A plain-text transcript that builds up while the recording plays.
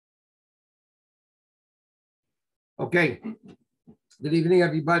Okay. Good evening,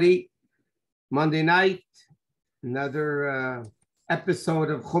 everybody. Monday night, another episode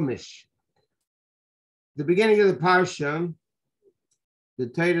of Chumash. The beginning of the Parsha, the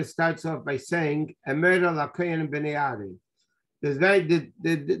Torah starts off by saying, Emer al-Kohen b'nei Ari.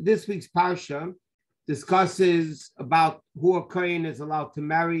 This week's Parsha discusses about who a Kohen is allowed to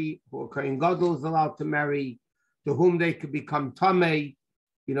marry, who a Kohen Gadol is allowed to marry, to whom they could become Tamei,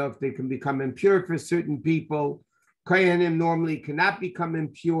 if they can become impure for certain people. Kohanim normally cannot become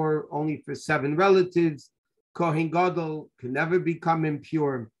impure, only for 7 relatives. Kohen Gadol can never become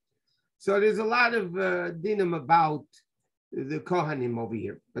impure. So there's a lot of dinim about the Kohanim over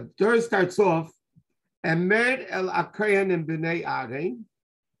here. But the Torah starts off, Emer el Kohanim b'nei Ari.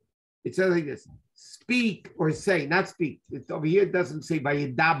 It says like this: speak or say, not speak. It's over here. It doesn't say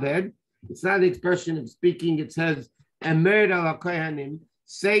vayidaber. It's not an expression of speaking. It says Emer el Kohanim.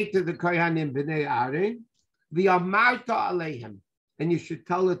 Say to the Kohanim b'nei Ari. V'amarta aleihim, and you should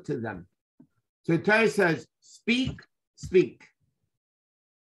tell it to them. So the Torah says, speak, speak.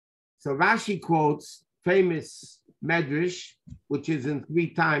 So Rashi quotes famous medrash, which is in 3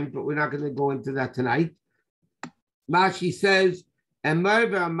 times, but we're not going to go into that tonight. Rashi says, Emer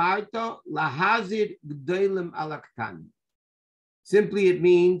v'amarta lahazir g'dolim alaktan. Simply it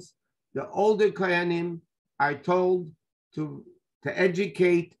means the older Kohanim are told to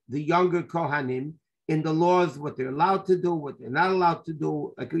educate the younger Kohanim in the laws, what they're allowed to do, what they're not allowed to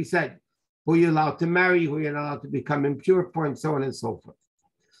do, like we said, who you're allowed to marry, who you're not allowed to become impure for, and so on and so forth.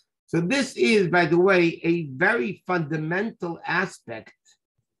 So this is, by the way, a very fundamental aspect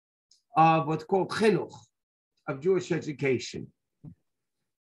of what's called chinuch, of Jewish education.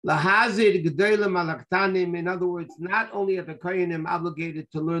 Lahazir g'dolim alaktanim, in other words, not only are the Kohanim obligated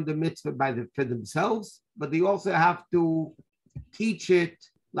to learn the mitzvah for themselves, but they also have to teach it,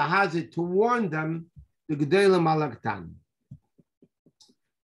 lahazir, to warn them, the g'dolim alaktan.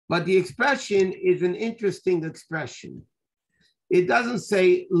 But the expression is an interesting expression. It doesn't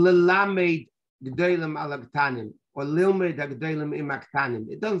say lelamed g'dolim alaktanim or lilmed g'dolim imaktanim.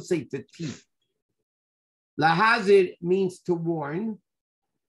 It doesn't say to teach. Lahazir means to warn,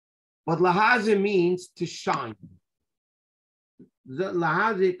 but lahazir means to shine.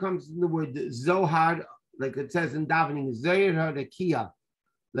 Lahazir comes from the word zohar, like it says in davening, zohar harakia,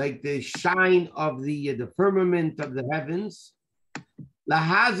 like the shine of the firmament of the heavens.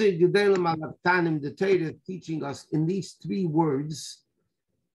 Lahazir g'dolim alaktanim, the Torah is teaching us in these 3 words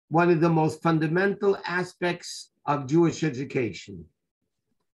one of the most fundamental aspects of Jewish education.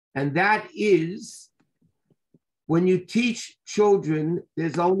 And that is, when you teach children,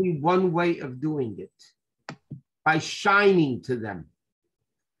 there's only one way of doing it, by shining to them,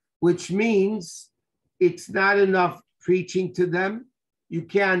 which means it's not enough preaching to them. You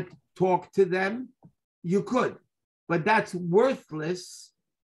can't talk to them. You could, but that's worthless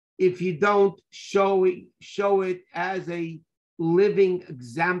if you don't show it as a living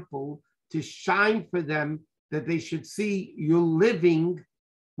example to shine for them, that they should see you're living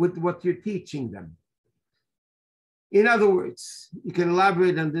with what you're teaching them. In other words, you can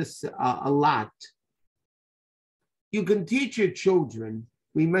elaborate on this a lot. You can teach your children,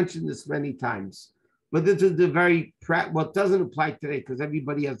 we mentioned this many times, but this is the very, what doesn't apply today because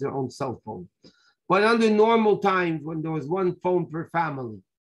everybody has their own cell phone. But under normal times, when there was 1 phone per family,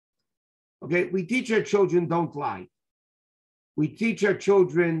 okay, we teach our children don't lie. We teach our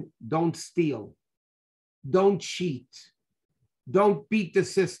children don't steal, don't cheat, don't beat the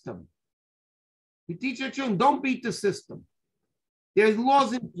system. We teach our children don't beat the system. There's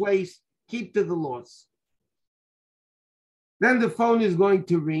laws in place, keep to the laws. Then the phone is going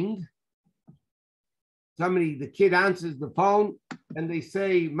to ring. The kid answers the phone and they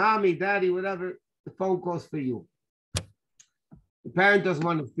say, mommy, daddy, whatever, the phone calls for you. The parent doesn't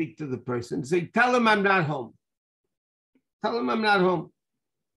want to speak to the person. Say, tell him I'm not home. Tell him I'm not home.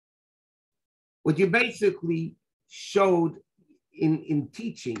 What you basically showed in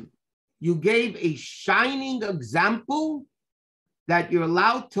teaching, you gave a shining example that you're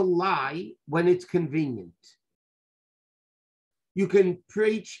allowed to lie when it's convenient. You can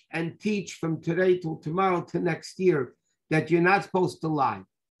preach and teach from today till tomorrow to next year that you're not supposed to lie.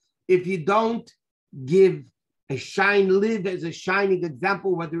 If you don't live as a shining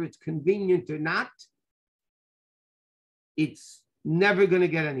example, whether it's convenient or not, it's never going to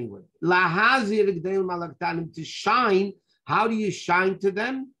get anywhere. To shine, how do you shine to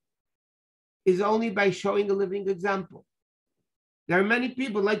them? Is only by showing a living example. There are many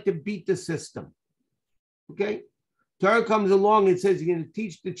people who like to beat the system. Okay? Torah comes along and says you're going to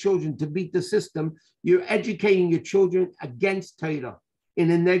teach the children to beat the system. You're educating your children against Torah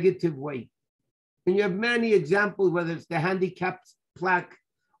in a negative way. And you have many examples, whether it's the handicapped plaque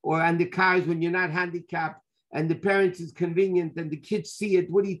or on the cars when you're not handicapped and the parents is convenient and the kids see it.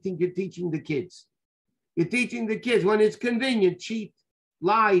 What do you think you're teaching the kids? You're teaching the kids when it's convenient, cheat,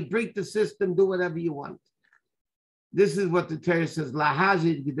 lie, break the system, do whatever you want. This is what the Torah says,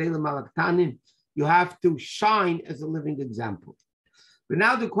 you have to shine as a living example. But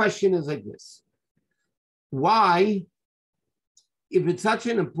now the question is like this. Why, if it's such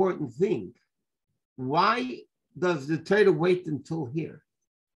an important thing, why does the Torah wait until here?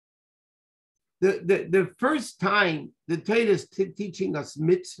 The first time the Torah is teaching us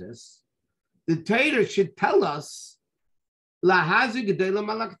mitzvahs, the Torah should tell us that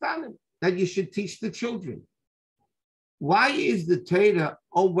you should teach the children. Why is the Torah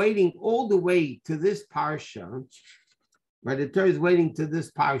waiting all the way to this parsha? Right, the Torah is waiting to this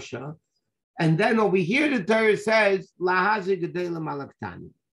parsha, and then over here the Torah says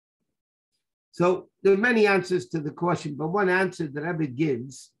So there are many answers to the question, but one answer that Rabbi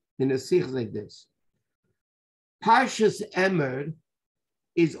gives in a sikh like this: Parshat Emor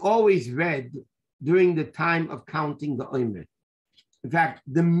is always read during the time of counting the Omer. In fact,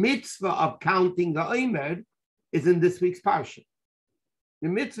 the mitzvah of counting the Omer is in this week's parsha. The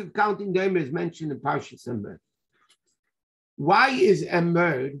mitzvah of counting the Omer is mentioned in Parshat Emor. Why is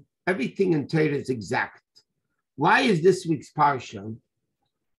Emor, everything in Torah is exact? Why is this week's parsha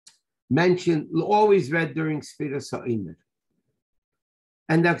mentioned, always read during Sefirat Haomer?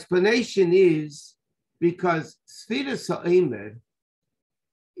 And the explanation is because Sefirat Haomer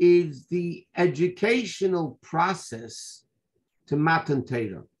is the educational process to Matan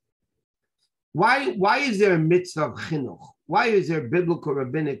Torah. Why is there a mitzvah of chinuch? Why is there biblical,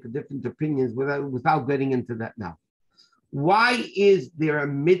 rabbinic, different opinions without getting into that now? Why is there a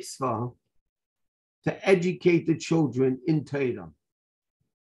mitzvah to educate the children in Torah?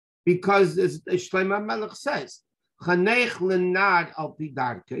 Because as Shlomo Melech says, Chanech l'nad al pi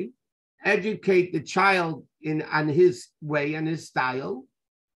darkei, educate the child on his way and his style,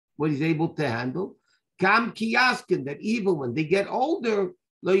 what he's able to handle. Kam ki yaskin, that even when they get older,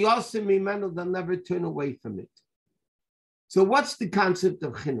 lo yosim mimenu, they'll never turn away from it. So what's the concept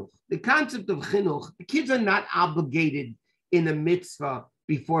of chinuch? The concept of chinuch, the kids are not obligated in a mitzvah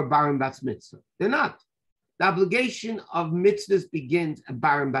before bar and bas mitzvah. They're not. The obligation of mitzvahs begins at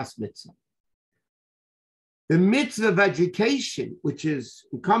bar and bas mitzvah. The mitzvah of education, which is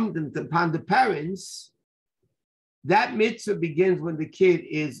incumbent upon the parents, that mitzvah begins when the kid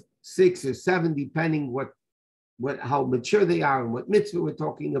is 6 or 7, depending how mature they are and what mitzvah we're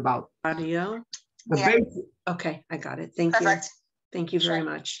talking about. Audio. Okay, I got it. Thank you. Thank you very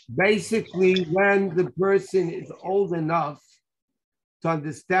much. Basically, when the person is old enough to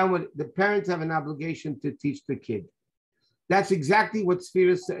understand what the parents have an obligation to teach the kid. That's exactly what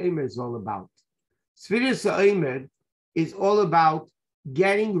Sefirat Haomer is all about. Sefirat Haomer is all about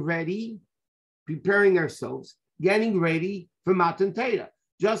getting ready, preparing ourselves, getting ready for Matan Torah.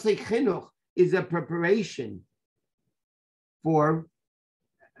 Just like chinuch is a preparation for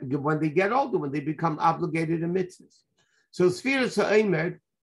when they get older, when they become obligated in mitzvahs. So Sefirat Haomer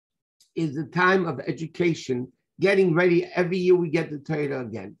is the time of education, getting ready. Every year we get the Torah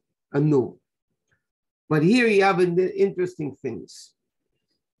again, anew. But here you have interesting things.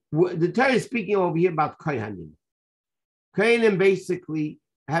 The Torah is speaking over here about Kohanim. Kohanim basically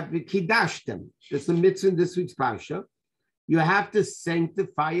have to kiddush them. There's a mitzvah in this week's parsha. You have to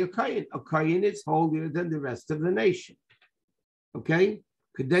sanctify a Kohen. A Kohen is holier than the rest of the nation. Okay?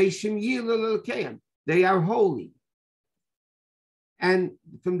 Kadeshim yilul elkeim. They are holy. And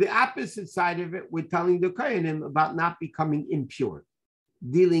from the opposite side of it, we're telling the Kohanim about not becoming impure,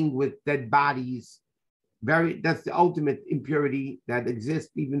 dealing with dead bodies. That's the ultimate impurity that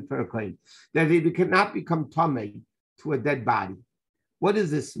exists even for a Kohen. That they cannot become tamei to a dead body. What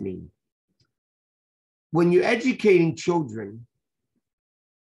does this mean? When you're educating children,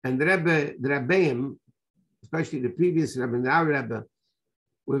 and the Rabbeim, especially the previous Rebbe and our Rebbe,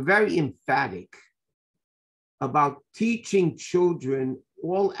 were very emphatic about teaching children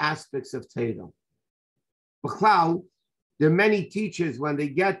all aspects of Torah. B'chlal, there are many teachers, when they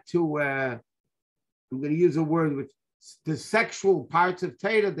get to, I'm going to use a word, which the sexual parts of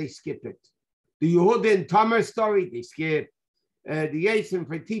Torah, they skip it. The Yehuda and Tamar story, they skip. The Yosef and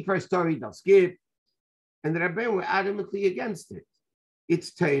Potiphar story, they'll skip. And the Rabbi were adamantly against it.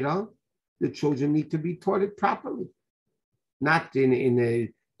 It's Torah. The children need to be taught it properly. Not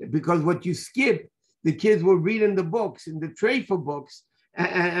because what you skip, the kids will read in the books, in the tray for books,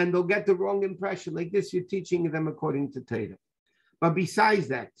 and they'll get the wrong impression. Like this, you're teaching them according to Torah. But besides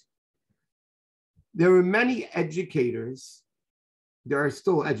that, there are many educators there are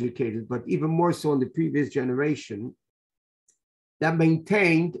still educated, but even more so in the previous generation, that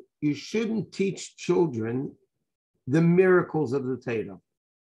maintained you shouldn't teach children the miracles of the Torah.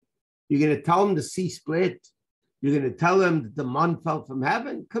 You're going to tell them the sea split. You're going to tell them that the man fell from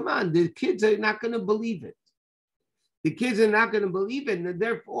heaven. Come on, the kids are not going to believe it. The kids are not going to believe it, and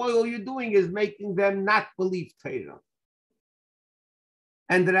therefore all you're doing is making them not believe Torah.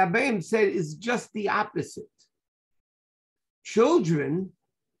 And the Rabbi said it's just the opposite. Children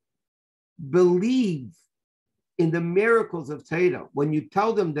believe in the miracles of Torah when you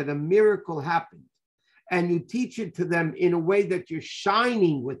tell them that a miracle happened and you teach it to them in a way that you're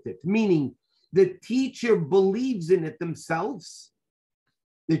shining with it, meaning the teacher believes in it themselves.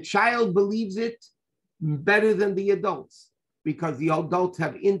 The child believes it better than the adults because the adults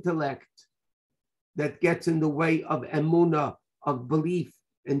have intellect that gets in the way of emunah, of belief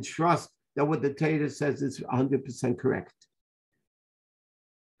and trust that what the Torah says is 100% correct.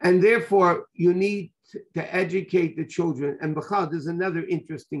 And therefore, you need to educate the children. And B'chal, there's another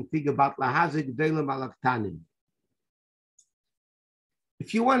interesting thing about lahazik delam alaktanim.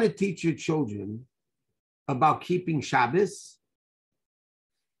 If you want to teach your children about keeping Shabbos,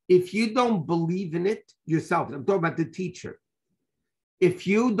 if you don't believe in it yourself, I'm talking about the teacher. If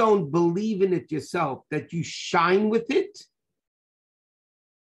you don't believe in it yourself, that you shine with it,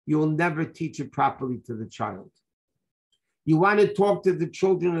 you'll never teach it properly to the child. You want to talk to the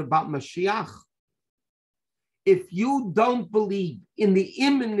children about Mashiach? If you don't believe in the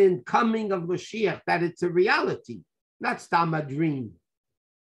imminent coming of Mashiach, that it's a reality, not stam a dream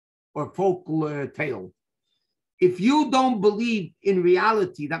or folklore tale. If you don't believe in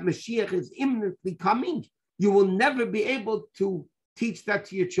reality that Mashiach is imminently coming, you will never be able to teach that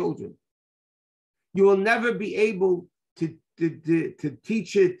to your children. You will never be able to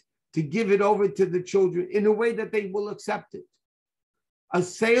teach it, to give it over to the children in a way that they will accept it. A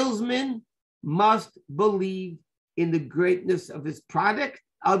salesman must believe in the greatness of his product,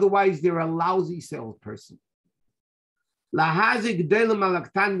 otherwise they're a lousy salesperson. Lahazik Delam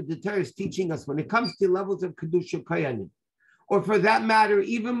Alaktan, the Torah is teaching us when it comes to levels of Kiddush Koyanim, or for that matter,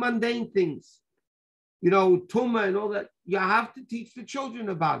 even mundane things, Tumah and all that, you have to teach the children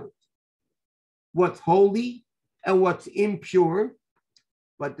about it. What's holy and what's impure.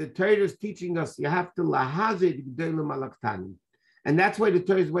 But the Torah is teaching us you have to lahazik Delam Alaktan. And that's why the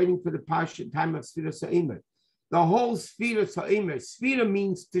Torah is waiting for the Parshat time of Sefirat Haomer. The whole Sefirat Haomer, Sefira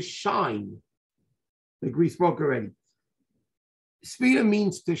means to shine, like we spoke already. Sefira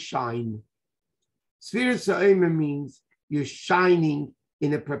means to shine. Sefirat Haomer means you're shining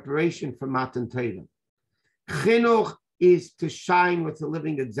in a preparation for Matan Torah. Chinuch is to shine with a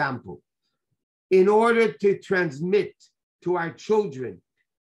living example. In order to transmit to our children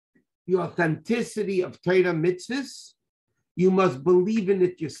the authenticity of Torah mitzvahs, you must believe in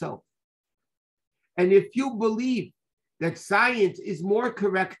it yourself. And if you believe that science is more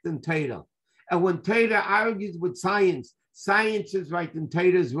correct than Torah, and when Torah argues with science, science is right and Torah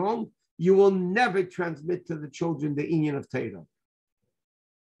is wrong, you will never transmit to the children the inyan of Torah.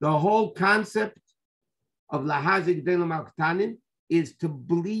 The whole concept of lahazik delam alaktanim is to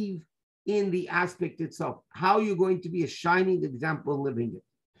believe in the aspect itself. How you're going to be a shining example in living it.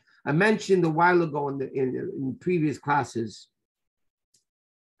 I mentioned a while ago in previous classes,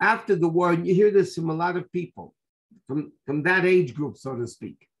 after the war, and you hear this from a lot of people, from that age group, so to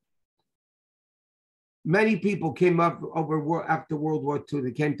speak. Many people came up after World War II,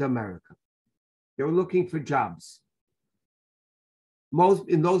 they came to America. They were looking for jobs.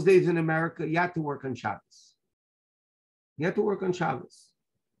 In those days in America, you had to work on Shabbos. You had to work on Shabbos.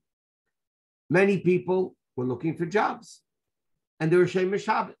 Many people were looking for jobs. And they were Shem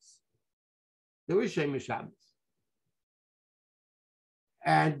Shabbos. They were Shem Shabbos.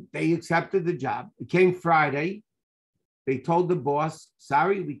 And they accepted the job. It came Friday. They told the boss,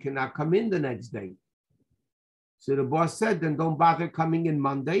 sorry, we cannot come in the next day. So the boss said, then don't bother coming in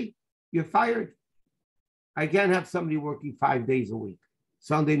Monday. You're fired. I can't have somebody working 5 days a week.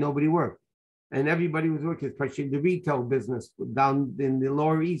 Sunday, nobody worked. And everybody was working, especially in the retail business down in the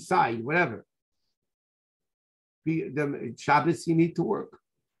Lower East Side, whatever. The Shabbos, you need to work.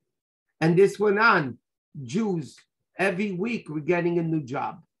 And this went on. Jews, every week, were getting a new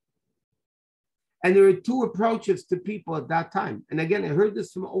job. And there were two approaches to people at that time. And again, I heard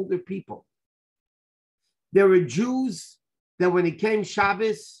this from older people. There were Jews that when it came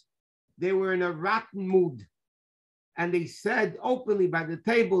Shabbos, they were in a rotten mood. And they said openly by the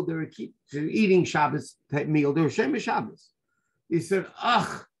table, they were eating Shabbos meal. They were Shem Shabbos. They said,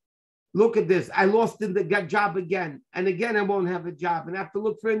 ugh, look at this. I lost the job again. And again, I won't have a job. And I have to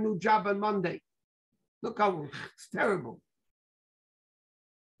look for a new job on Monday. Look how it's terrible.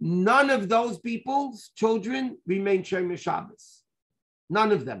 None of those people's children remain Shomer Shabbos.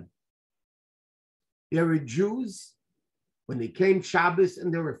 None of them. There were Jews, when they came Shabbos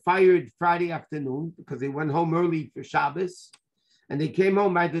and they were fired Friday afternoon because they went home early for Shabbos, and they came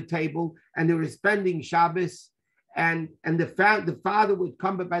home by the table and they were spending Shabbos, and the father would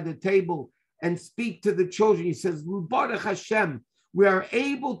come by the table and speak to the children. He says, Baruch Hashem, we are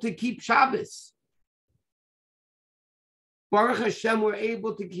able to keep Shabbos. Baruch Hashem, we're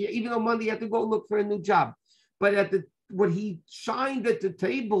able to keep, even on Monday, he had to go look for a new job. But what he shined at the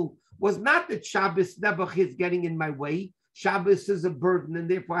table was not that Shabbos Nebuch is getting in my way. Shabbos is a burden,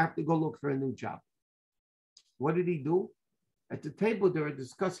 and therefore I have to go look for a new job. What did he do? At the table, they were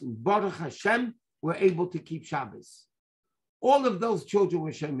discussing, Baruch Hashem, we're able to keep Shabbos. All of those children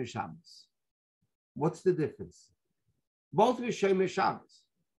were Shomer Shabbos. What's the difference? Both were Shomer Shabbos.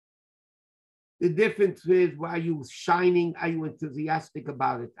 The difference is, are you shining? Are you enthusiastic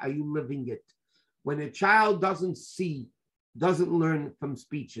about it? Are you living it? When a child doesn't learn from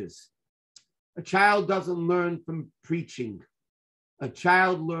speeches. A child doesn't learn from preaching. A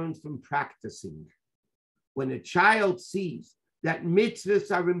child learns from practicing. When a child sees that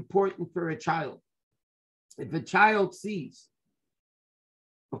mitzvahs are important for a child, if a child sees,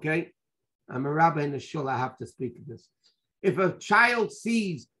 okay, I'm a rabbi in the shul, I have to speak of this. If a child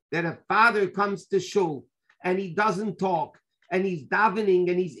sees that a father comes to shul and he doesn't talk, and he's davening,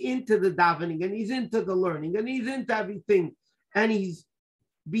 and he's into the davening, and he's into the learning, and he's into everything, and he's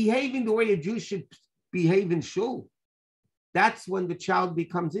behaving the way a Jew should behave in shul, that's when the child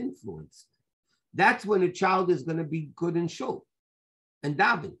becomes influenced. That's when a child is going to be good in shul and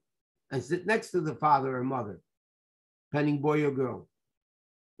daven and sit next to the father or mother, depending boy or girl.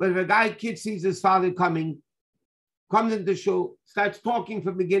 But if a kid sees his father comes into shul, starts talking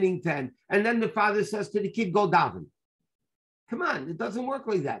from beginning to end, and then the father says to the kid, go daven. Come on, it doesn't work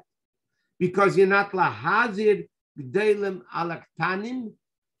like that. Because you're not lahazir g'delim alaktanim,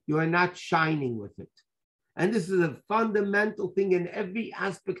 you are not shining with it. And this is a fundamental thing in every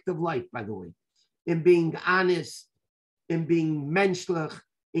aspect of life, by the way. In being honest, in being menschlich,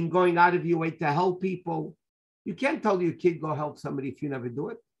 in going out of your way to help people. You can't tell your kid, go help somebody if you never do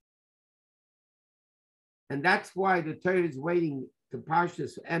it. And that's why the Torah is waiting to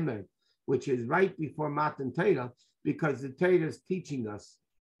Parshat Emor, which is right before Matan Torah, because the Torah is teaching us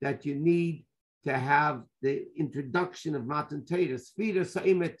that you need to have the introduction of Matan Torah, Sefirat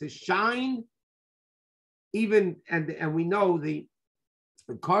Haomer, to shine. Even, and we know the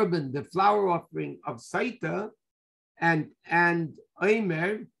carbon, the flower offering of Saita and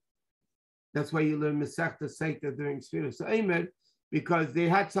Haomer, that's why you learn Masechta Saita during Sefirat Haomer, because they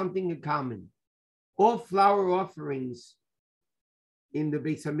had something in common. All flower offerings in the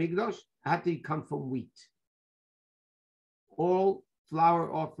Beis HaMikdash had to come from wheat. All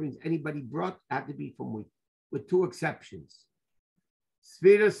flower offerings anybody brought had to be from wheat, with two exceptions.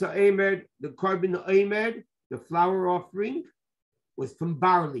 Sefirat Haomer, the carbon Haomer, the flower offering, was from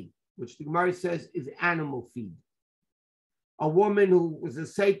barley, which the Gemara says is animal feed. A woman who was a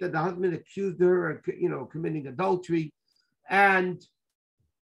saint that the husband accused her of, committing adultery, and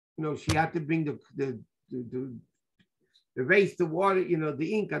she had to bring the race, the water,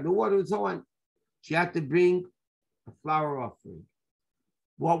 the ink and the water and so on. She had to bring a flower offering.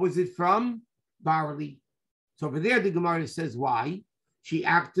 What was it from? Barley. So over there, the Gemara says why? She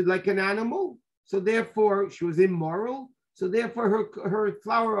acted like an animal, so therefore she was immoral. So therefore, her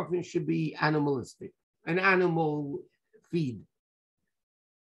flower offering should be animalistic, an animal feed.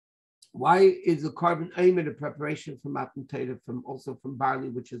 Why is the carbon Haomer the preparation for Matan Torah also from barley,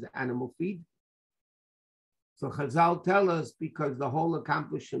 which is animal feed? So Chazal tell us because the whole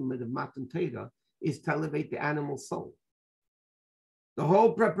accomplishment of Matan Torah is to elevate the animal soul. The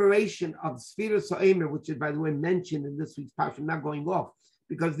whole preparation of Sefirat Haomer, which is, by the way, mentioned in this week's parsha, I'm not going off,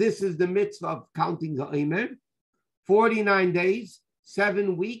 because this is the mitzvah of counting the Haomer, 49 days,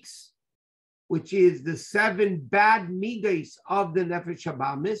 7 weeks, which is the 7 bad midas of the nefesh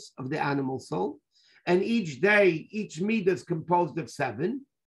habamis, of the animal soul. And each day, each midah is composed of 7.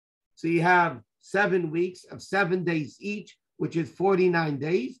 So you have 7 weeks of 7 days each, which is 49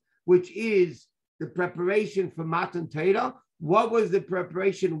 days, which is the preparation for Matan Torah. What was the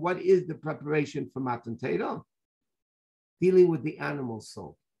preparation? What is the preparation for Matan Torah? Dealing with the animal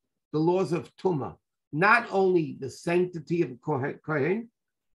soul, the laws of Tumah, not only the sanctity of Kohen,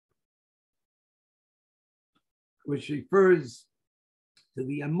 which refers to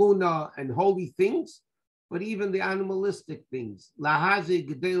the Amunah and holy things, but even the animalistic things. Lahazi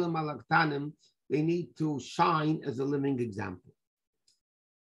gedelim alaktanim, they need to shine as a living example.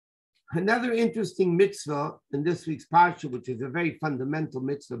 Another interesting mitzvah in this week's parsha, which is a very fundamental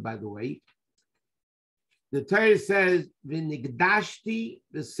mitzvah, by the way, the Torah says, "V'nigdashti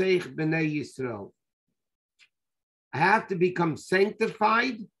b'seich b'nei Yisrael." I have to become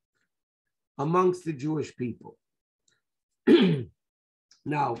sanctified amongst the Jewish people.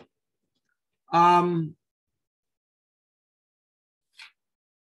 Now,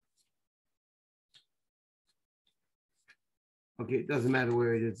 okay, it doesn't matter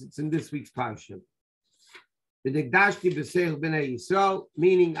where it is. It's in this week's parsha. V'nigdashti b'seich b'nei Yisrael,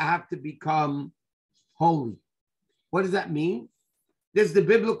 meaning I have to become holy. What does that mean? There's the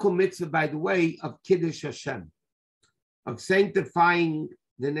biblical mitzvah, by the way, of Kiddush Hashem, of sanctifying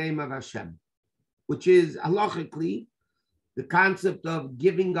the name of Hashem, which is halachically the concept of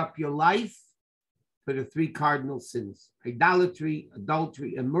giving up your life for the three cardinal sins: idolatry,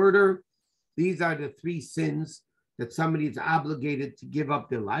 adultery, and murder. These are the three sins that somebody is obligated to give up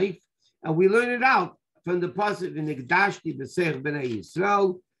their life. And we learn it out from the Parshat V'nigdashti b'seich b'nei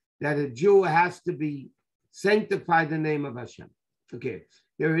Yisrael, that a Jew has to be sanctified the name of Hashem. Okay,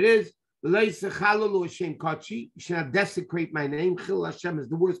 here it is. You should not desecrate my name. Chilul Hashem is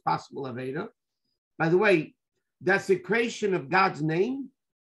the worst possible aveda. By the way, desecration of God's name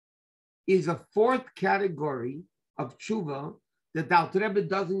is a fourth category of tshuva that the Alter Rebbe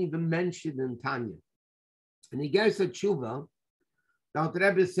doesn't even mention in Tanya. And he gives a tshuva. The Alter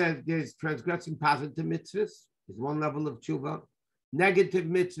Rebbe says there's transgressing positive mitzvahs, is one level of tshuva. Negative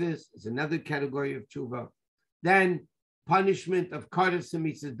mitzvahs is another category of tshuva. Then punishment of Kardas and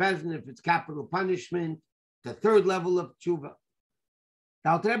Mitzvahs Bezin, if it's capital punishment, the third level of tshuva. The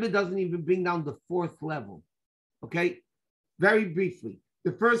Alter Rebbe doesn't even bring down the fourth level. Okay? Very briefly.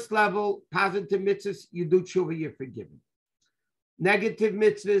 The first level, positive mitzvahs, you do tshuva, you're forgiven. Negative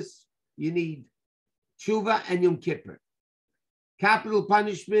mitzvahs, you need tshuva and Yom Kippur. Capital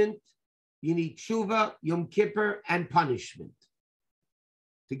punishment, you need tshuva, Yom Kippur, and punishment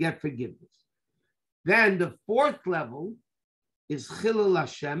to get forgiveness. Then the fourth level is Chilul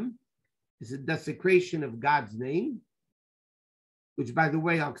Hashem, is a desecration of God's name, which, by the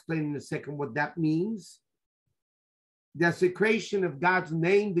way, I'll explain in a second what that means. Desecration of God's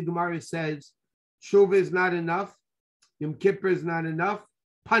name, the Gemara says, tshuva is not enough, Yom Kippur is not enough,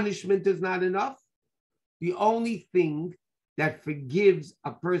 punishment is not enough. The only thing that forgives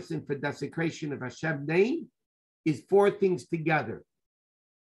a person for desecration of Hashem's name is four things together: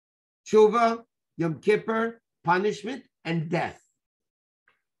 tshuva, Yom Kippur, punishment, and death.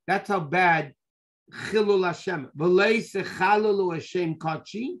 That's how bad Chilul Hashem.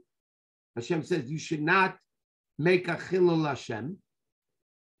 Hashem says you should not make a Chilul Hashem.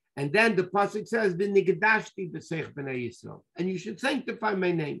 And then the pasuk says, "V'nigdashti b'seich b'nei Yisrael," and you should sanctify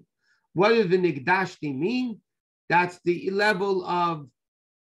my name. What does the Nigdashti mean? That's the level of,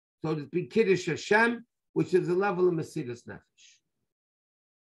 so to speak, Kiddush Hashem, which is the level of Mesiras Nefesh.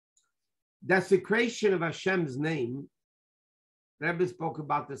 Desecration of Hashem's name, the Rebbe spoke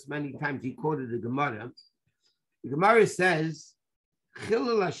about this many times. He quoted the Gemara. The Gemara says,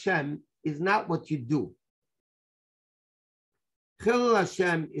 Chilul Hashem is not what you do. Chilul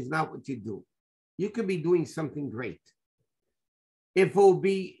Hashem is not what you do. You could be doing something great. If it will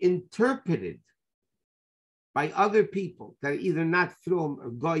be interpreted by other people that are either not Thrum or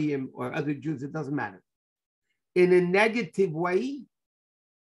Goyim or other Jews, it doesn't matter, in a negative way,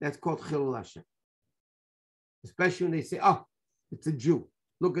 that's called Chilul Hashem. Especially when they say, oh, it's a Jew.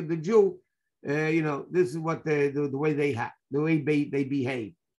 Look at the Jew. This is what the way they have, the way they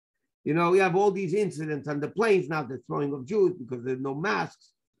behave. We have all these incidents on the planes now, the throwing of Jews because there's no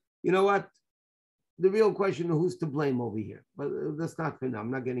masks. You know what? The real question is who's to blame over here. But that's not for now.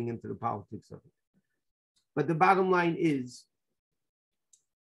 I'm not getting into the politics of it. But the bottom line is,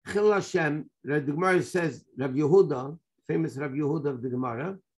 Chilul Hashem, the Gemara says, Rav Yehuda, famous Rav Yehuda of the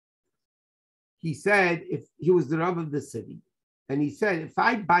Gemara, he said, if he was the Rav of the city, and he said, if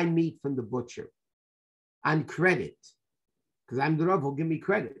I buy meat from the butcher on credit, because I'm the Rav, he'll give me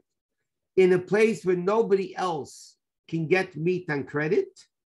credit, in a place where nobody else can get meat on credit,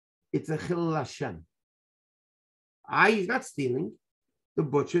 it's a Chilul Hashem. He's not stealing. The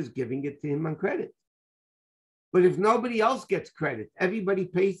butcher's giving it to him on credit. But if nobody else gets credit, everybody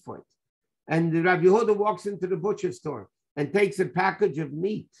pays for it. And the Rabbi Yehuda walks into the butcher store and takes a package of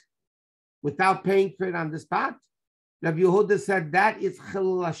meat without paying for it on the spot. Rabbi Yehuda said that is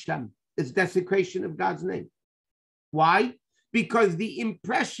Chilul Hashem. It's desecration of God's name. Why? Because the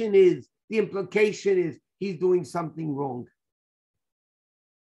implication is he's doing something wrong.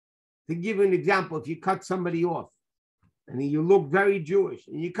 To give you an example, if you cut somebody off and you look very Jewish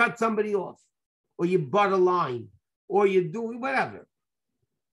and you cut somebody off, or you butt a line, or you do whatever,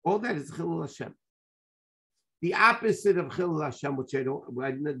 All that is Chilul Hashem. The opposite of Chilul Hashem, which I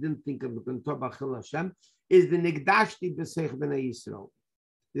didn't think of when talk about Chilul Hashem, is the Nigdashti B'Seich B'nai Yisrael.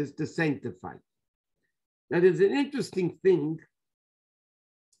 Is to sanctify. Now there's an interesting thing,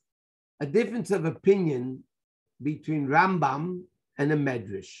 a difference of opinion between Rambam and a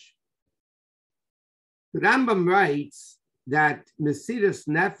Medrash. The Rambam writes that Mesiras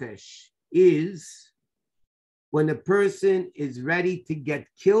Nefesh is when a person is ready to get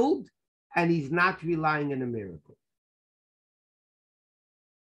killed and he's not relying on a miracle.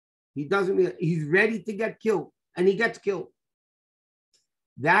 He's ready to get killed and he gets killed.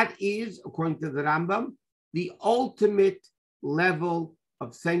 That is, according to the Rambam, the ultimate level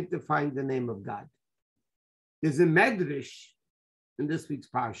of sanctifying the name of God. There's a Medrash in this week's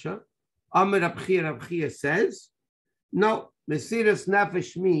Parsha. Amar Rabbi says, no, Mesiras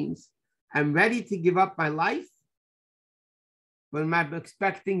Nefesh means I'm ready to give up my life, but I'm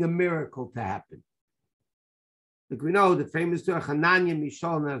expecting a miracle to happen. Like we know, the famous story, Hananiah,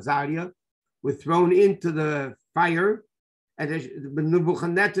 Mishael, and Azariah were thrown into the fire, and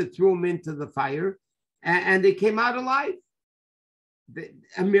Nebuchadnezzar threw them into the fire, and they came out alive.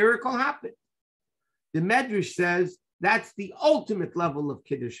 A miracle happened. The Medrash says that's the ultimate level of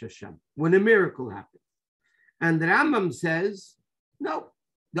Kiddush Hashem, when a miracle happens. And the Rambam says, no,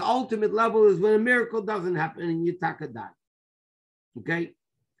 the ultimate level is when a miracle doesn't happen and you taka die. Okay?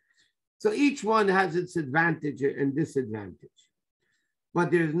 So each one has its advantage and disadvantage. But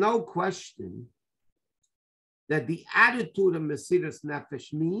there's no question that the attitude of Mesiras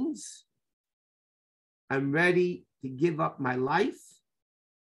Nefesh means I'm ready to give up my life.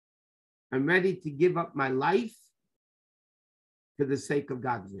 I'm ready to give up my life for the sake of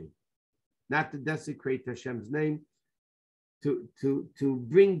God's name. Not to desecrate Hashem's name, to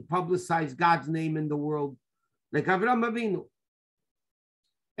publicize God's name in the world, like Avraham Avinu.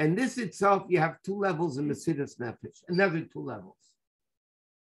 And this itself, you have two levels of Mesiras Nefesh, another two levels.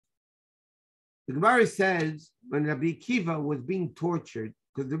 The Gemara says when Rabbi Akiva was being tortured,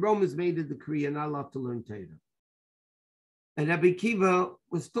 because the Romans made a decree you're not allowed to learn Torah. And Rabbi Akiva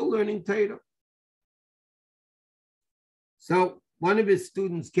was still learning Torah. So one of his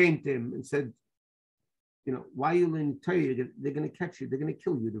students came to him and said, you know, why are you learning Torah? They're going to catch you. They're going to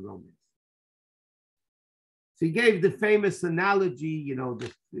kill you, the Romans. So he gave the famous analogy, you know,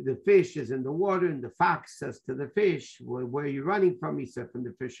 the fish is in the water and the fox says to the fish, where are you running from? He said, from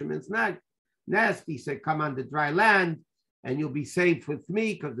the fisherman's nest. He said, come on the dry land and you'll be safe with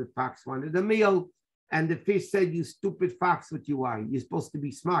me, because the fox wanted a meal. And the fish said, you stupid fox, what you are. You're supposed to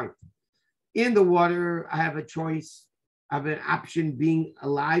be smart. In the water, I have a choice. I have an option being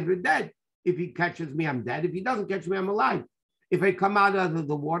alive or dead. If he catches me, I'm dead. If he doesn't catch me, I'm alive. If I come out of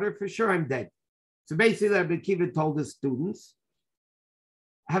the water, for sure, I'm dead. So basically, Rabbi Akiva told his students,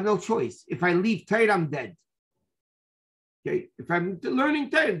 I have no choice. If I leave Torah, I'm dead. Okay, if I'm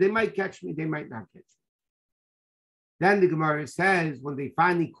learning Torah, they might catch me, they might not catch me. Then the Gemara says, when they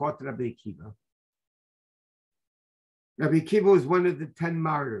finally caught Rabbi Akiva was one of the 10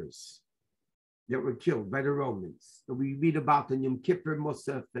 martyrs that were killed by the Romans. So we read about in Yom Kippur,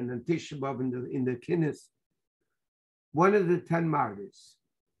 Musaf, and in Teshuva in the Kiddush. One of the 10 martyrs.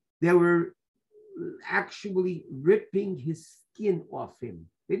 They were actually ripping his skin off him.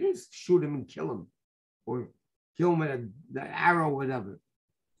 They didn't shoot him and kill him, or kill him with the arrow, whatever.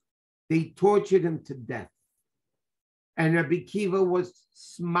 They tortured him to death. And Rabbi Akiva was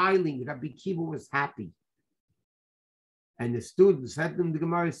smiling. Rabbi Akiva was happy. And the student said to him, the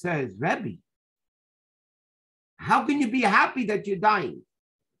Gemara says, Rabbi, how can you be happy that you're dying?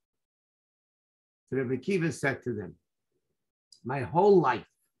 So Rabbi Akiva said to them, my whole life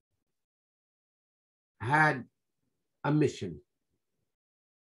had a mission.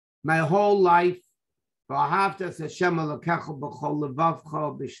 My whole life, even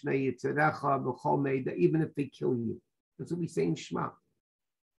if they kill you. That's what we say in Shema.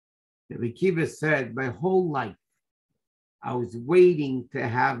 Rabbi Akiva said, my whole life, I was waiting to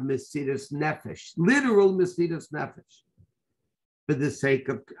have Mesiras Nefesh, literal Mesiras Nefesh, for the sake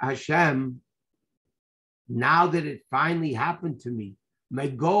of Hashem. Now that it finally happened to me, my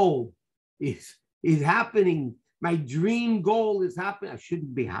goal is happening. My dream goal is happening. I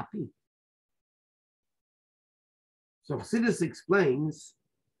shouldn't be happy. So Chassidus explains,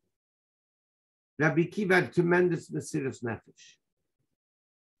 Rabbi Akiva had tremendous Mesiras Nefesh.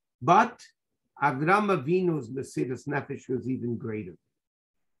 But Avraham Avinu's Mesiras Nefesh was even greater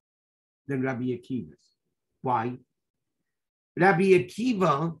than Rabbi Akiva's. Why? Rabbi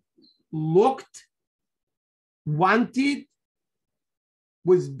Akiva looked, wanted,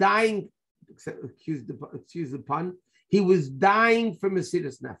 was dying, excuse the pun, He was dying for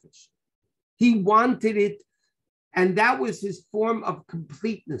Mesiras Nefesh. He wanted it, and that was his form of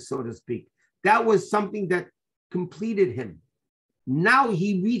completeness, so to speak. That was something that completed him. Now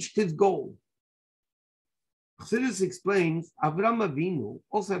he reached his goal. Chassidus explains, Avraham Avinu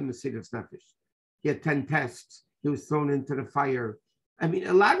also had Mesiras Nefesh. He had 10 tests. He was thrown into the fire. I mean,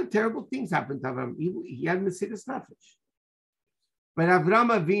 a lot of terrible things happened to Avraham. He had Mesiras Nefesh. But Avraham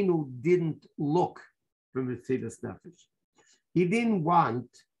Avinu didn't look for Mesiras Nefesh. He didn't want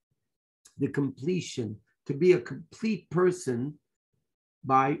the completion to be a complete person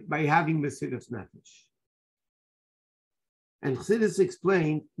by having Mesiras Nefesh. And Chassidus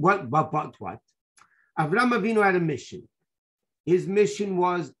explained what? Avraham Avinu had a mission. His mission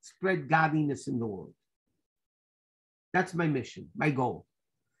was spread godliness in the world. That's my mission, my goal.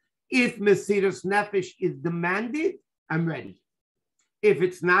 If Mesiras Nefesh is demanded, I'm ready. If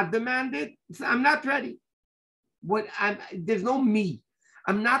it's not demanded, I'm not ready. There's no me.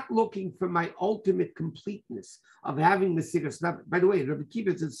 I'm not looking for my ultimate completeness of having Mesiras Nefesh. By the way, Rabbi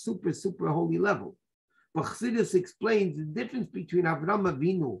Kiva is a super, super holy level. But Chassidus explains the difference between Avraham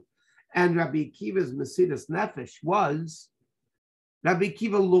Avinu and Rabbi Akiva's Mesiras Nefesh was Rabbi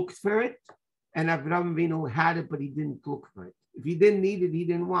Akiva looked for it, and Avraham Avinu had it, but he didn't look for it. If he didn't need it, he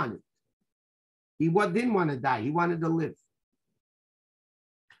didn't want it. He didn't want to die. He wanted to live.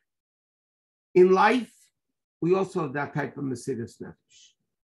 In life, we also have that type of Mesiras Nefesh,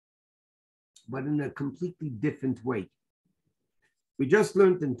 but in a completely different way. We just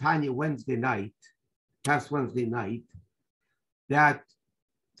learned in Tanya past Wednesday night, that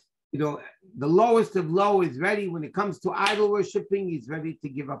the lowest of low is ready when it comes to idol worshiping. He's ready to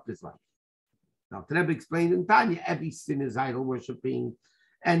give up his life. Now, the Rebbe explained in Tanya, every sin is idol worshiping,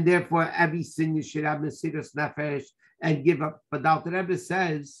 and therefore every sin you should have Mesiras Nefesh and give up. But the Rebbe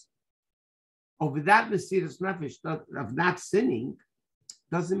says, over that Mesiras Nefesh of not sinning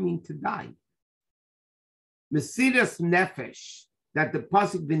doesn't mean to die. Mesiras Nefesh, that the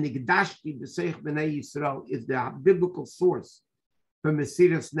pasuk v'nigdashti b'seich b'nei Yisrael is the biblical source for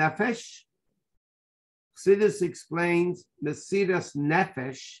Mesiras Nefesh. Chassidus explains Mesiras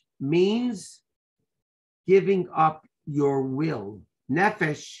Nefesh means giving up your will.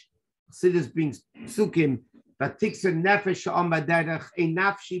 Nefesh, Chassidus brings psukim, v'tikser nefesh ha'amaderech ein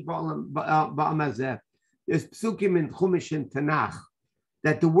nafshi ba'amazeh. There's psukim in Chumash and Tanakh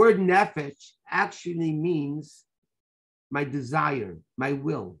that the word nefesh actually means my desire, my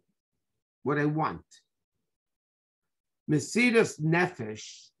will, what I want. Mesiras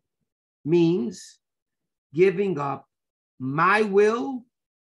Nefesh means giving up my will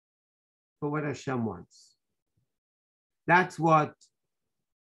for what Hashem wants. That's what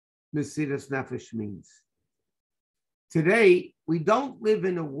Mesiras Nefesh means. Today, we don't live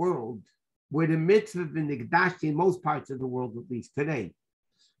in a world where the mitzvah of the Nigdash, in most parts of the world at least today,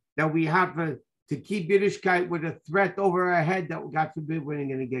 that we have to keep Yiddishkeit with a threat over our head that, God forbid, we're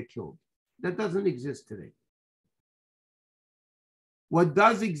going to get killed. That doesn't exist today. What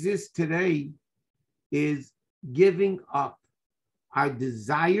does exist today is giving up our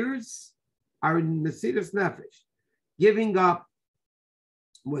desires, our Mesiras Nefesh, giving up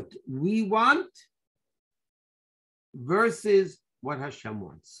what we want versus what Hashem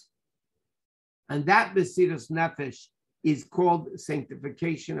wants. And that Mesiras Nefesh is called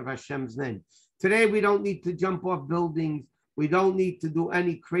sanctification of Hashem's name. Today, we don't need to jump off buildings. We don't need to do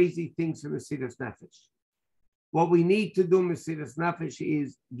any crazy things for Mesiras Nefesh. What we need to do, Mesiras Nefesh,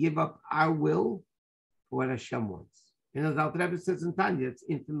 is give up our will for what Hashem wants. And as Al Rebbe says in Tanya, it's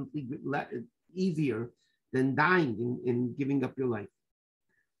infinitely easier than dying in giving up your life.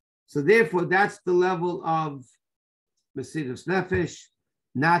 So therefore, that's the level of Mesiras Nefesh,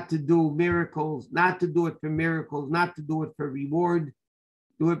 not to do miracles, not to do it for miracles, not to do it for reward.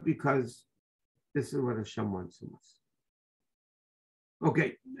 Do it because this is what Hashem wants from us.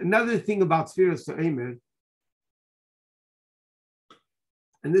 Okay, another thing about Sefirat Haomer,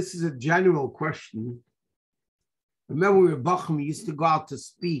 and this is a general question. Remember, we were Bacham, we used to go out to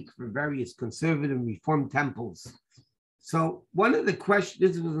speak for various conservative and reform temples. So one of the questions,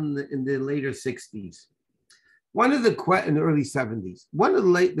 this was in the later 60s, in the early 70s, one of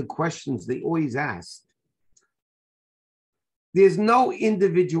the questions they always asked, there's no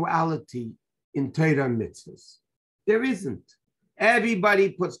individuality in Torah and mitzvahs. There isn't. Everybody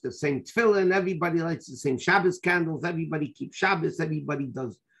puts the same tefillin, everybody lights the same Shabbos candles, everybody keeps Shabbos, everybody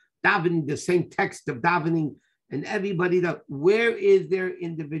does davening, the same text of davening, and everybody does. Where is their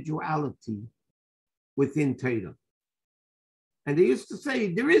individuality within Torah? And they used to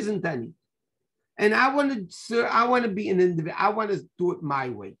say there isn't any. And I want to be an individual. I want to do it my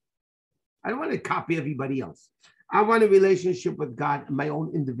way. I don't want to copy everybody else. I want a relationship with God in my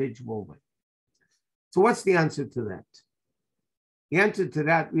own individual way. So what's the answer to that? The answer to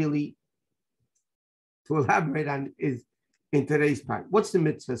that really, to elaborate on, is in today's part. What's the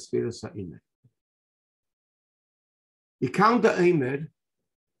mitzvah Sefirat Haomer? You count the Omer,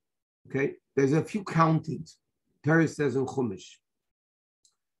 okay? There's a few countings. Torah says in Chumash.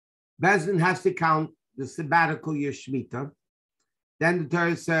 Bezdin has to count the sabbatical year Shemitah. Then the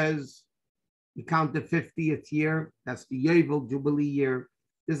Torah says you count the 50th year. That's the Yovel Jubilee year.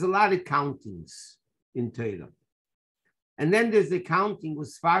 There's a lot of countings in Torah. And then there's the counting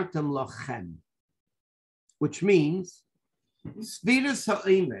with Svartam Lochem, which means Sefirat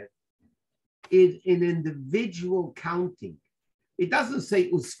Haomer is an individual counting. It doesn't say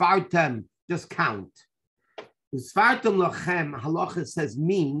Usfartam, just count. Usfartam Lochem, halacha says,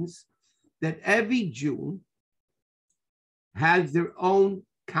 means that every Jew has their own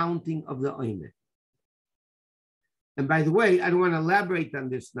counting of the Omer. And by the way, I don't want to elaborate on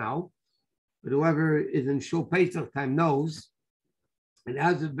this now, but whoever is in Shul Pesach time knows it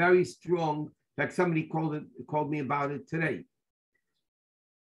has a very strong, in fact, somebody called me about it today.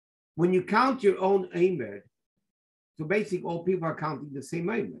 When you count your own Omer, so basically all people are counting the same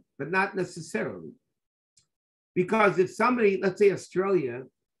Omer, but not necessarily. Because if somebody, let's say Australia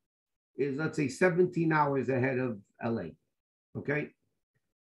is, let's say 17 hours ahead of LA, okay?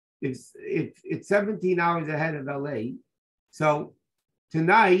 It's 17 hours ahead of LA. So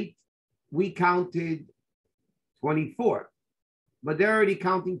tonight we counted 24, but they're already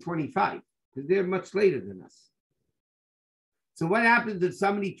counting 25 because they're much later than us. So what happens if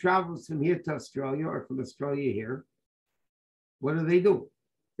somebody travels from here to Australia or from Australia here? What do?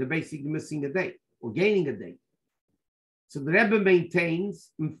 They're basically missing a day or gaining a day. So the Rebbe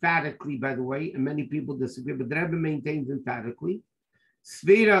maintains emphatically, by the way, and many people disagree, but the Rebbe maintains emphatically,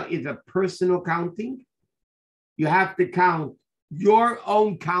 Sefira is a personal counting. You have to count your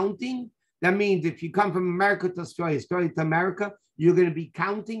own counting. That means if you come from America to Australia, Australia to America, you're going to be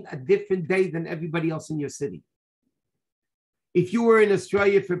counting a different day than everybody else in your city. If you were in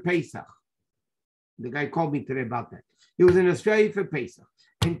Australia for Pesach, the guy called me today about that. He was in Australia for Pesach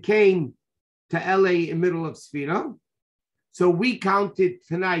and came to LA in middle of Sefira. So we counted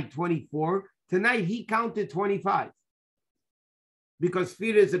tonight 24. Tonight he counted 25. Because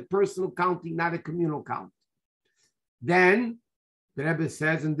Sefira is a personal counting, not a communal count. Then the Rebbe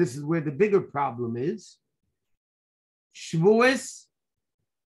says, and this is where the bigger problem is, Shavuos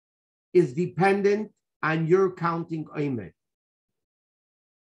is dependent on your counting Omer.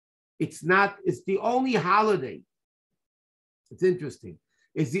 It's the only holiday. It's interesting.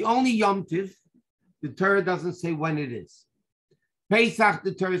 It's the only Yom Tiv. The Torah doesn't say when it is. Pesach,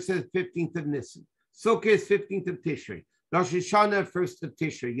 the Torah says 15th of Nisan. Sukkot is 15th of Tishrei. Rosh Hashanah, 1st of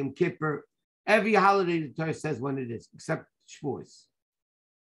Tishrei. Yom Kippur. Every holiday, the Torah says when it is, except Shavuos.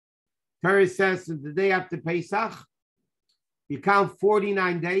 Torah says that the day after Pesach, you count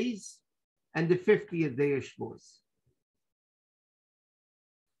 49 days, and the 50th day is Shavuos.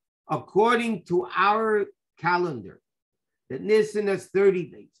 According to our calendar, that Nisan has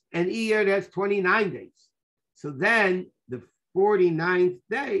 30 days, and Iyar has 29 days. So then the 49th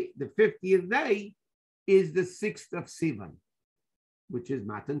day, the 50th day, is the 6th of Sivan, which is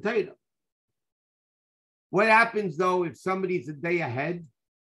Matan Torah. What happens though if somebody's a day ahead?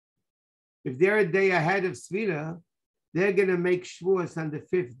 If they're a day ahead of Sefira, they're going to make Shavuos on the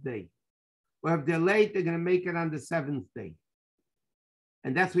 5th day. Or if they're late, they're going to make it on the 7th day.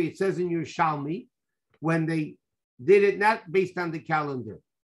 And that's what it says in Yerushalmi, when they did it not based on the calendar.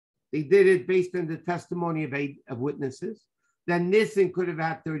 They did it based on the testimony of witnesses. Then Nisan could have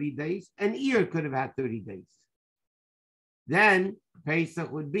had 30 days, and Iyar could have had 30 days. Then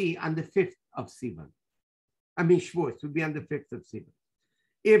Pesach would be on the 5th of Sivan. Shavuos would be on the 5th of Sivan.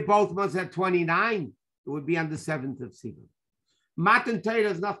 If both months had 29, it would be on the 7th of Sivan. Matan Torah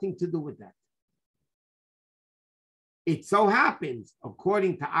has nothing to do with that. It so happens,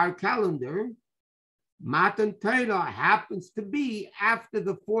 according to our calendar, Matan Torah happens to be after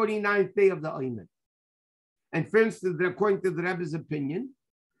the 49th day of the Omer. And for instance, according to the Rebbe's opinion,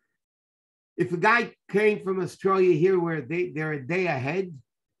 if a guy came from Australia here where they're a day ahead,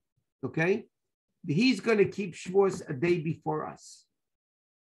 okay, he's going to keep Shavuos a day before us.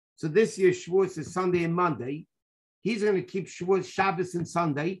 So this year, Shavuos is Sunday and Monday. He's going to keep Shavuos, Shabbos, and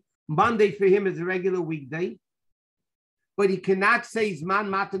Sunday. Monday for him is a regular weekday. But he cannot say Zman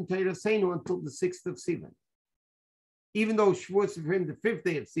Matan Torah Seinu until the 6th of Sivan. Even though Shavuos is for him the 5th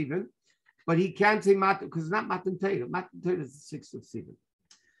day of Sivan, but he can't say Matan, because it's not Matan Torah. Matan Torah is the 6th of Sivan.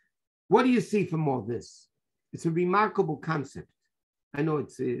 What do you see from all this? It's a remarkable concept. I know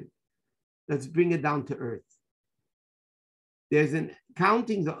let's bring it down to earth. There's an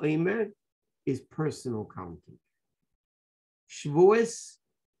counting, the Omer is personal counting. Shavuos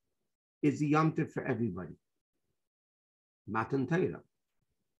is the Yom Tov for everybody. Matan Torah.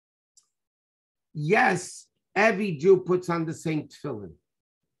 Yes, every Jew puts on the same tefillin,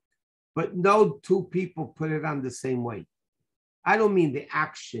 but no two people put it on the same way. I don't mean the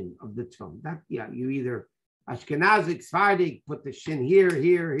action of the tefillin. That, you either Ashkenazic, Sephardic, put the shin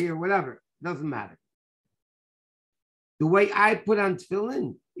here, whatever. Doesn't matter. The way I put on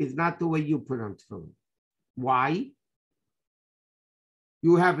tefillin is not the way you put on tefillin. Why?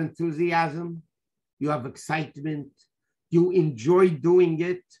 You have enthusiasm, you have excitement, you enjoy doing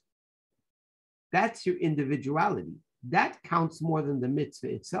it. That's your individuality. That counts more than the mitzvah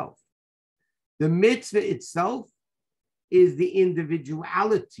itself. The mitzvah itself is the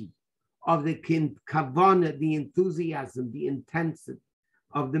individuality of the kavanah, the enthusiasm, the intensity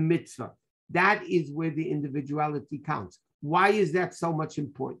of the mitzvah. That is where the individuality counts. Why is that so much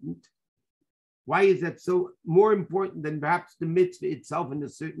important? Why is that so more important than perhaps the mitzvah itself in a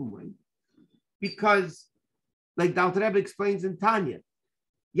certain way? Because, like the Alter Rebbe explains in Tanya,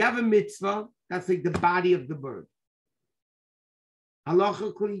 you have a mitzvah, that's like the body of the bird.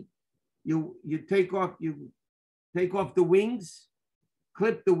 Halachically, you take off the wings,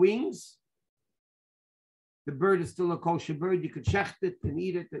 clip the wings. The bird is still a kosher bird. You could shecht it and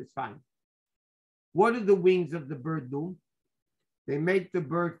eat it, it's fine. What do the wings of the bird do? They make the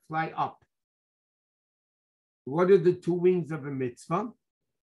bird fly up. What are the two wings of a mitzvah?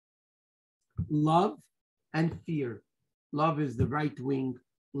 Love and fear. Love is the right wing,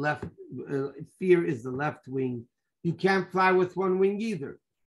 fear is the left wing. You can't fly with one wing either.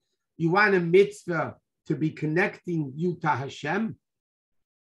 You want a mitzvah to be connecting you to Hashem,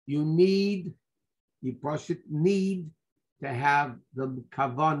 you need to have the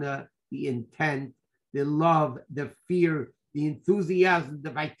kavanah, the intent, the love, the fear, the enthusiasm, the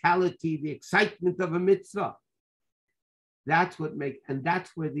vitality, the excitement of a mitzvah. That's what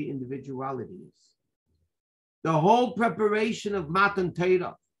that's where the individuality is. The whole preparation of Matan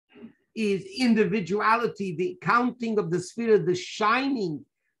Torah is individuality, the counting of the Sefirat, the shining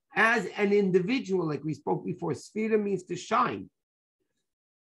as an individual, like we spoke before. Sefirat means to shine.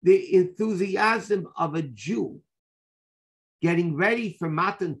 The enthusiasm of a Jew getting ready for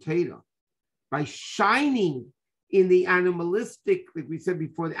Matan Torah by shining in the animalistic, like we said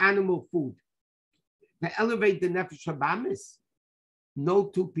before, the animal food, to elevate the nefesh habamis. No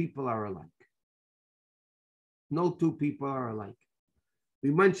two people are alike. No two people are alike.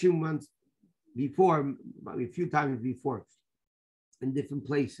 We mentioned once before, a few times before, in different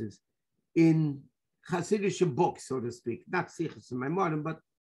places, in Hasidic books, so to speak, not Sichos Maimorim, but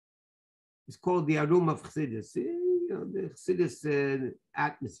it's called the Arum of Chassidus, the Chassidus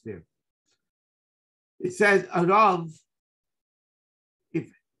atmosphere. It says, a Rav,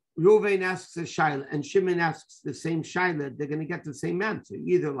 if Reuven asks a shaila and Shimon asks the same shaila, they're going to get the same answer.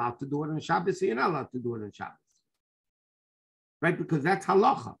 You're either allowed to do it on Shabbos or you're not allowed to do it on Shabbos. Right? Because that's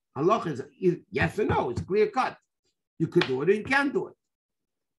halacha. Halacha is yes or no. It's clear cut. You could do it or you can't do it.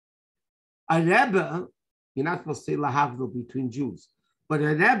 A Rebbe, you're not supposed to say lahavdil between Jews. But a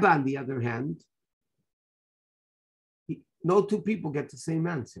Rebbe, on the other hand, no two people get the same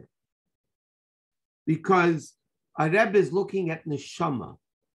answer. Because a Rebbe is looking at neshama.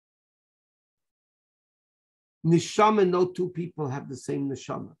 Neshama, no two people have the same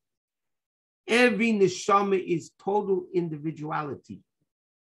neshama. Every neshama is total individuality.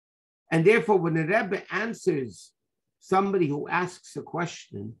 And therefore, when a Rebbe answers somebody who asks a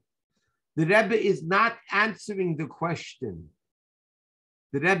question, the Rebbe is not answering the question.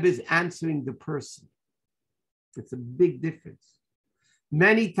 The Rebbe is answering the person. It's a big difference.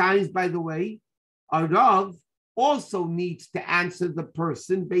 Many times, by the way, a Rav also needs to answer the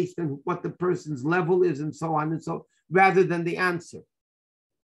person based on what the person's level is and so on and so, rather than the answer.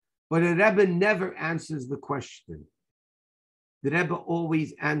 But a Rebbe never answers the question. The Rebbe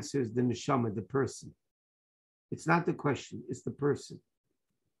always answers the neshama, the person. It's not the question, it's the person.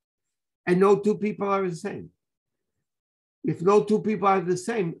 And no two people are the same. If no two people are the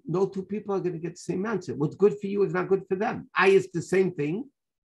same, no two people are going to get the same answer. What's good for you is not good for them. It's the same thing.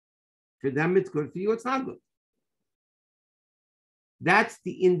 For them, it's good. For you, it's not good. That's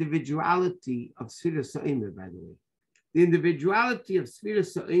the individuality of Sefirat Haomer, by the way. The individuality of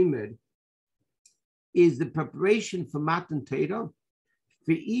Sefirat Haomer is the preparation for Matan Torah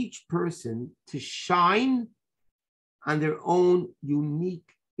for each person to shine on their own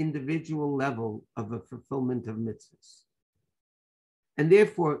unique individual level of a fulfillment of mitzvahs. And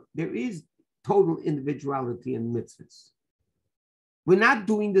therefore, there is total individuality in mitzvahs. We're not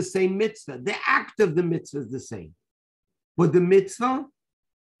doing the same mitzvah. The act of the mitzvah is the same. But the mitzvah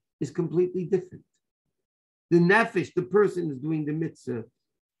is completely different. The nefesh, the person, is doing the mitzvah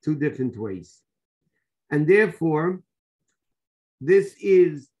two different ways. And therefore, this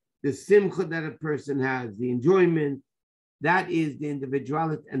is the simcha that a person has, the enjoyment, that is the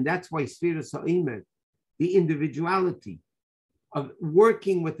individuality. And that's why Sefirat Haomer, the individuality of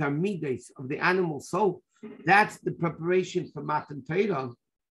working with our midas of the animal soul, that's the preparation for Matan Torah,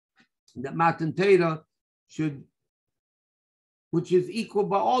 that Matan Torah should, which is equal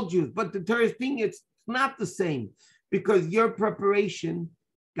by all Jews. But the Torah thing, it's not the same, because your preparation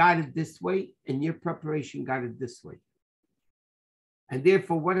got it this way and your preparation got it this way. And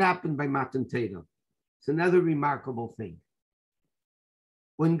therefore, what happened by Matan Torah? It's another remarkable thing.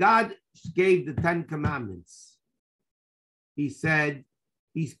 When God gave the 10 Commandments, he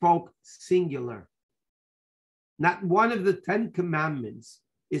spoke singular. Not one of the 10 Commandments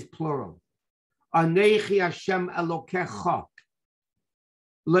is plural. Anechi Hashem Elokecha.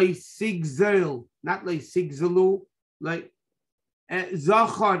 Leisigzel, not leisigzelu, like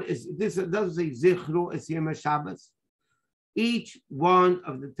Zachar is this doesn't say Zichru es Yom HaShabbos. Each one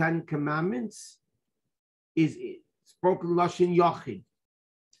of the 10 Commandments is spoken Lashon Yachid.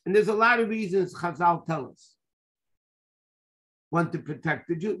 And there's a lot of reasons Chazal tell us. Want to protect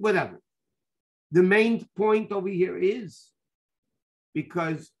the Jew, whatever. The main point over here is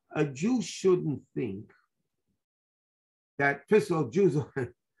because a Jew shouldn't think that, first of all, Jews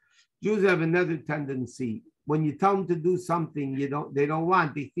have another tendency. When you tell them to do something they don't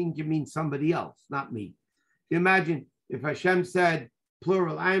want, they think you mean somebody else, not me. Imagine if Hashem said,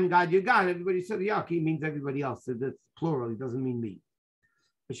 plural, I am God, you're God. Everybody said, yeah, he means everybody else. So that's plural, he doesn't mean me.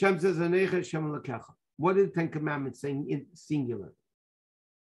 Hashem says, what is the 10 Commandments saying in singular?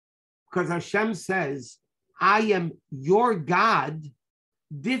 Because Hashem says, I am your God,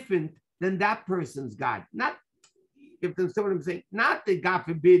 different than that person's God. Not, if that's what I'm saying, not that God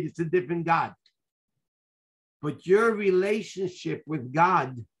forbid it's a different God. But your relationship with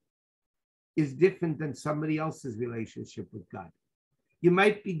God is different than somebody else's relationship with God. You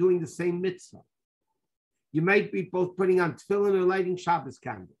might be doing the same mitzvah. You might be both putting on tefillin or lighting Shabbos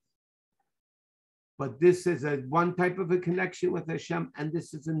candles. But this is one type of a connection with Hashem, and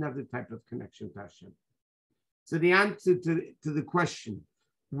this is another type of connection to Hashem. So the answer to the question,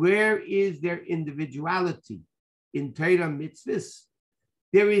 where is their individuality in Torah mitzvahs?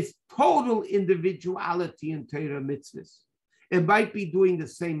 There is total individuality in Torah mitzvahs. It might be doing the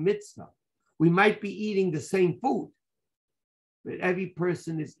same mitzvah. We might be eating the same food, but every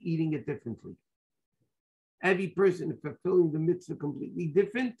person is eating it differently. Every person is fulfilling the mitzvah completely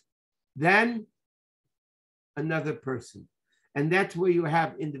different than another person. And that's where you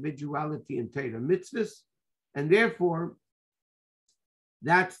have individuality in Torah mitzvahs. And therefore,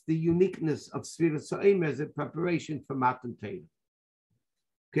 that's the uniqueness of Sefirat Haomer as a preparation for Matan Torah.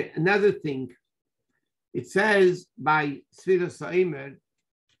 Okay, another thing, it says by Sefirat Haomer,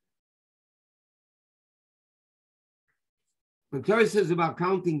 when Torah says about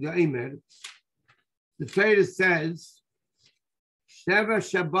counting the Omer, the Torah says, Sheva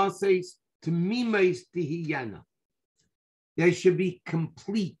Shabbosos Tmimos Tihiyana. They should be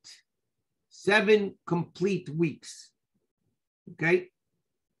complete. 7 complete weeks. Okay?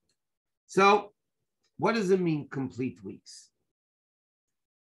 So, what does it mean, complete weeks?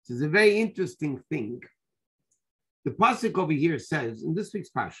 This is a very interesting thing. The pasuk over here says, in this week's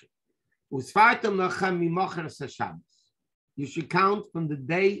Parsha, you should count from the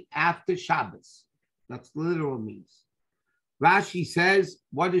day after Shabbos. That's literal means. Rashi says,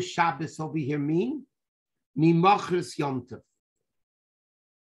 what does Shabbos over here mean? Mimachris Yom Tov.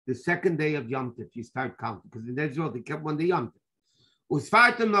 The second day of Yom Tov, you start counting, because in Israel they kept one day Yom Tov.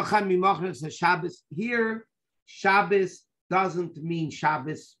 Shabbos. Here, Shabbos doesn't mean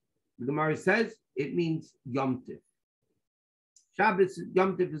Shabbos. The Gemara says it means Yom Tov. Shabbos,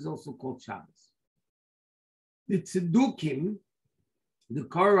 Yom Tov is also called Shabbos. The Tzedukim, the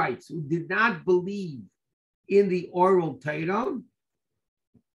Koraites, who did not believe in the oral Torah,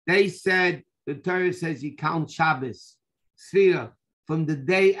 they said, the Torah says you count Shabbos, Sfira, from the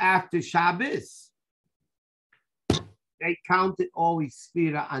day after Shabbos. They counted always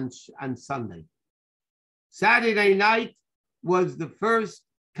Sfira on Sunday. Saturday night was the first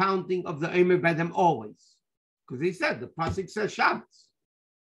counting of the Omer by them always. Because they said, the pasuk says Shabbos.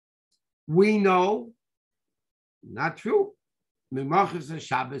 We know, not true. Mimachas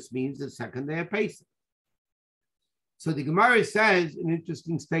Shabbos means the second day of Pesach. So the Gemara says an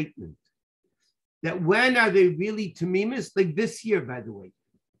interesting statement, that when are they really Tamimis? Like this year, by the way.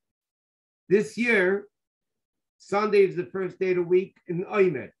 This year, Sunday is the first day of the week in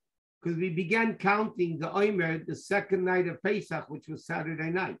Omer. because we began counting the Omer the second night of Pesach, which was Saturday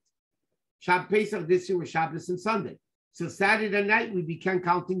night. Pesach this year was Shabbos and Sunday. So Saturday night, we began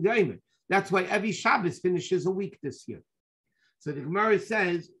counting the Omer. That's why every Shabbos finishes a week this year. So the Gemara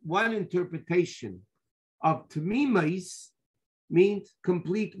says one interpretation of Tamimais means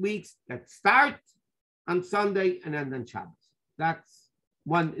complete weeks that start on Sunday and end on Shabbos. That's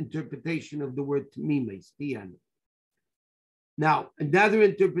one interpretation of the word Tamimais, Tiana. Now, another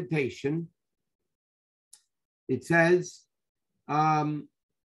interpretation, it says, the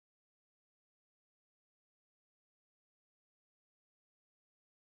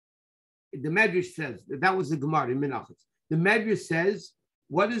Medrash says, that was the Gemara in Menachos. The Medrash says,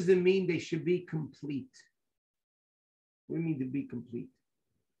 what does it mean they should be complete? What do you mean to be complete?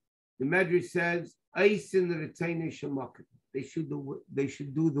 The Medrash says, they should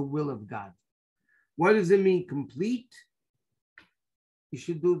do the will of God. What does it mean complete? You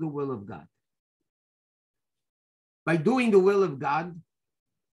should do the will of God. By doing the will of God,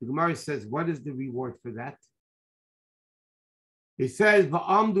 the Gemara says, what is the reward for that? It says,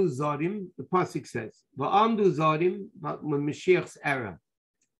 Va'amdu Zorim, the Pasuk says, Va'amdu Zorim, when Mashiach's era,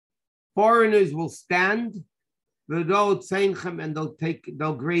 foreigners will stand, and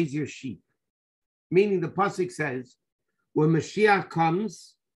they'll graze your sheep. Meaning the Pasuk says, when Mashiach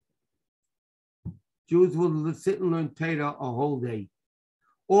comes, Jews will sit and learn Torah a whole day.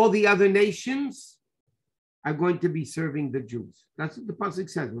 All the other nations are going to be serving the Jews. That's what the Pasuk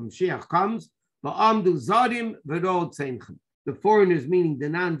says. When Mashiach comes, Va'amdu Zorim, v'ro tzeinchem. The foreigners, meaning the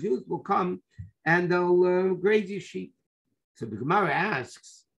non-Jews, will come and they'll graze your sheep. So the Gemara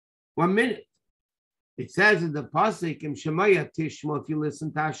asks, 1 minute. It says in the Pasuk, Im Shemaya Tishmo, if you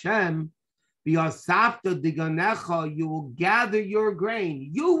listen to Hashem, V'yasafta diganecha, you will gather your grain.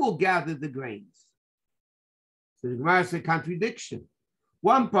 You will gather the grains. So the Gemara is a contradiction.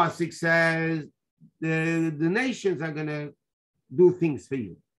 One Pasuk says the nations are going to do things for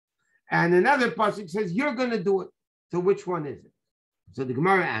you. And another Pasuk says you're going to do it. So which one is it? So the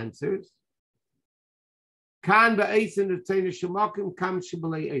Gemara answers, One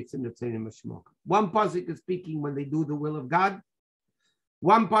pasuk is speaking when they do the will of God.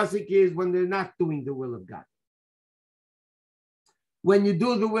 One pasuk is when they're not doing the will of God. When you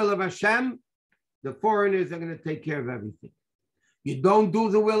do the will of Hashem, the foreigners are going to take care of everything. You don't do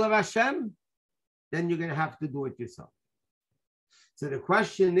the will of Hashem, then you're going to have to do it yourself. So the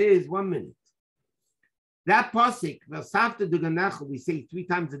question is, 1 minute. That pasuk, we say 3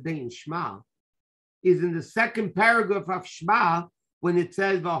 times a day in Shema, is in the second paragraph of Shema when it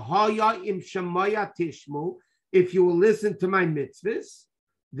says, if you will listen to my mitzvahs,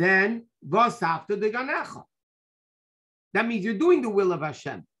 then that means you're doing the will of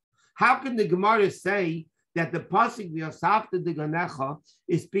Hashem. How can the Gemara say that the pasuk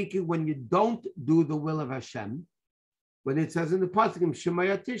is speaking when you don't do the will of Hashem, when it says in the pasuk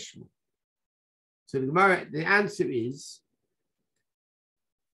Shemaya Tishmu? So the Gemara, the answer is,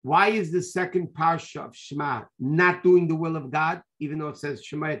 why is the second parsha of Shema not doing the will of God, even though it says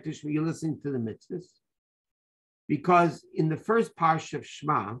Shemaya Tishmu, you're listening to the mitzvahs? Because in the first parsha of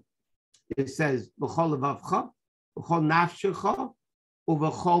Shema, it says B'chol levavcha, B'chol nafshecha,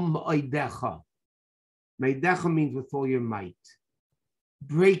 U'B'chol ma'odecha. Ma'odecha means with all your might,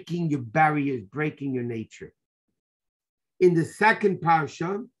 breaking your barriers, breaking your nature. In the second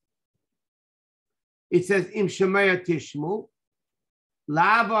parsha, it says Im Shemaya Tishmu,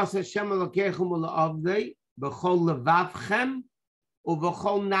 La'avas Hashem Elokechem u'la'avdei B'chol levavchem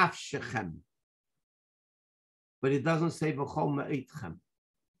U'B'chol nafshechem. But it doesn't say V'chol ma'itchem.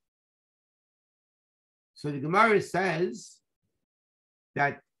 So the Gemara says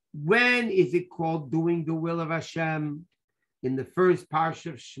that when is it called doing the will of Hashem? In the first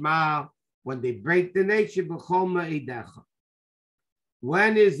parsha of Shema, when they break the nature, V'chol ma'idecha.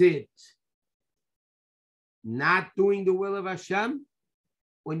 When is it not doing the will of Hashem?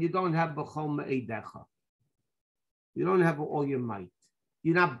 When you don't have V'chol ma'idecha. You don't have all your might.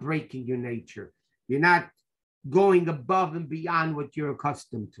 You're not breaking your nature. You're not going above and beyond what you're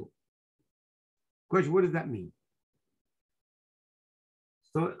accustomed to. Question, what does that mean?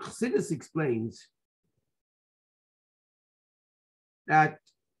 So Chassidus explains that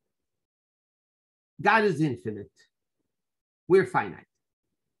God is infinite. We're finite.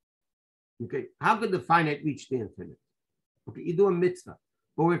 Okay, how could the finite reach the infinite? Okay, you do a mitzvah,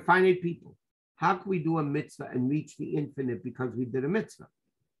 but we're finite people. How can we do a mitzvah and reach the infinite because we did a mitzvah?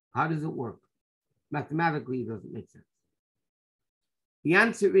 How does it work? Mathematically, it doesn't make sense. The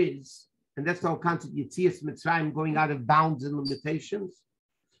answer is, and that's the whole concept, Yetzias Mitzrayim, going out of bounds and limitations.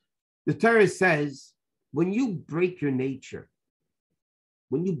 The Torah says, when you break your nature,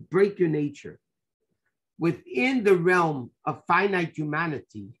 when you break your nature, within the realm of finite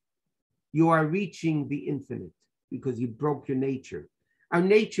humanity, you are reaching the infinite because you broke your nature. Our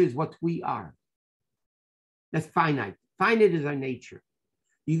nature is what we are. That's finite. Finite is our nature.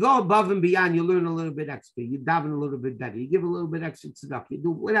 You go above and beyond, you learn a little bit extra. You daven a little bit better. You give a little bit extra tzedakah. You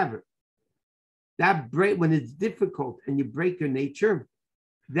do whatever. That break, when it's difficult and you break your nature,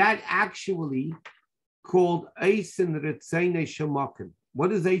 that actually called Eisen Retzene Shemakim. What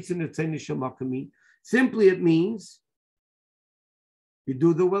does Eisen Retzene Shemakim mean? Simply, it means you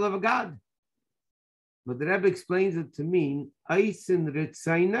do the will of a God. But the Rebbe explains it to mean Eisen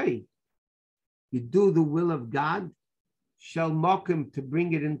Retzene. You do the will of God, shall makim, to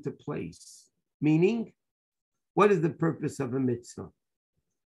bring it into place. Meaning, what is the purpose of a mitzvah?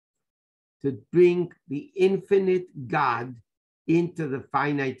 To bring the infinite God into the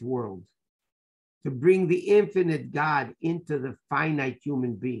finite world. To bring the infinite God into the finite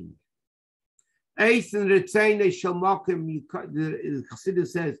human being. Eisen Retzene shall makim, the Chassidus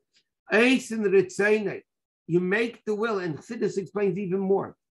says, Eisen Retzene, you make the will, and Chassidus explains even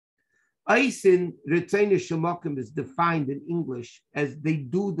more. Eisen Retzene Shemakim is defined in English as they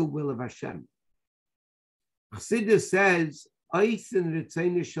do the will of Hashem. Chassidus says Eisen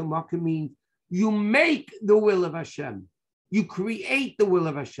Retzene Shemakim means you make the will of Hashem. You create the will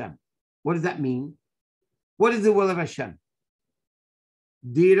of Hashem. What does that mean? What is the will of Hashem?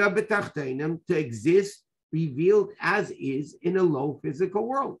 Dira b'tachtenim, to exist revealed as is in a low physical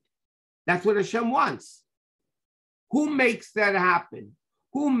world. That's what Hashem wants. Who makes that happen?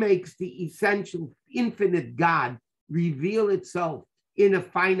 Who makes the essential infinite God reveal itself in a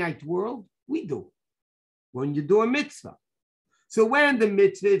finite world? We do. When you do a mitzvah. So when the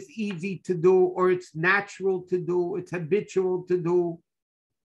mitzvah is easy to do, or it's natural to do, it's habitual to do,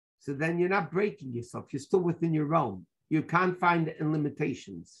 so then you're not breaking yourself. You're still within your realm. You're confined in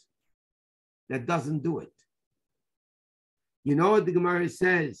limitations. That doesn't do it. You know what the Gemara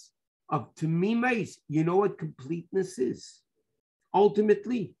says? Of Tamimais, you know what completeness is?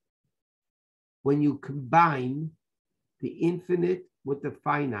 Ultimately, when you combine the infinite with the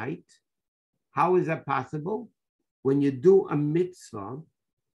finite, how is that possible? When you do a mitzvah,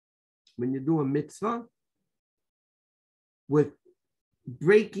 with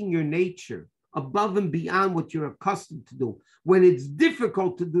breaking your nature above and beyond what you're accustomed to do, when it's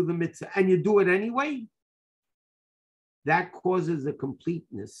difficult to do the mitzvah and you do it anyway, that causes a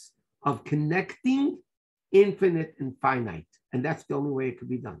completeness of connecting infinite and finite. And that's the only way it could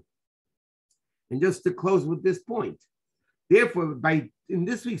be done. And just to close with this point, therefore, in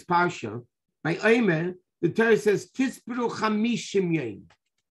this week's Parsha, by Emor, the Torah says, Tispru chamishim yom.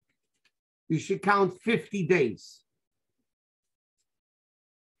 You should count 50 days.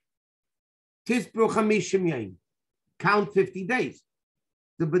 Tispru chamishim yom. Count 50 days.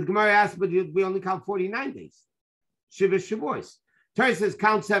 But Gemara asks, but we only count 49 days. Shiva Shavuos. Torah says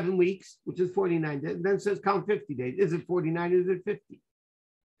count 7 weeks, which is 49 days, and then says count 50 days. Is it 49 or is it 50?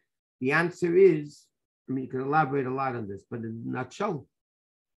 The answer is, you can elaborate a lot on this, but in a nutshell,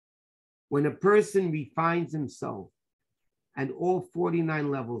 when a person refines himself and all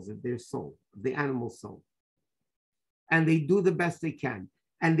 49 levels of their soul, of the animal soul, and they do the best they can,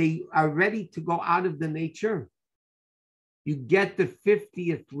 and they are ready to go out of the nature, you get the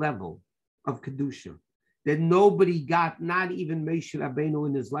 50th level of Kedusha that nobody got, not even Moshe Rabbeinu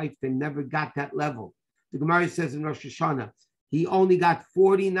in his life. They never got that level. The Gemara says in Rosh Hashanah, he only got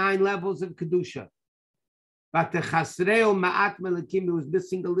 49 levels of Kedusha. But the Chasreo Ma'at Melakim, was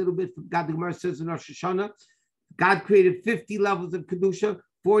missing a little bit from God. The Gemara says in Rosh Hashanah, God created 50 levels of Kedusha,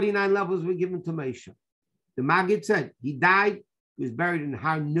 49 levels were given to Moshe. The Maggid said, he died, he was buried in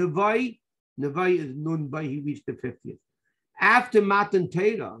Har Nevai. Nevai is Nun Bai, he reached the 50th. After Matan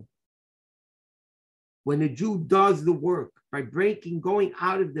Torah, when a Jew does the work by going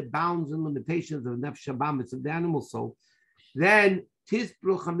out of the bounds and limitations of Nefesh Habamitz, of the animal soul, then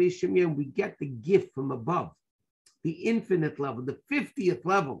Tispru Chamishim Yom, we get the gift from above, the infinite level, the 50th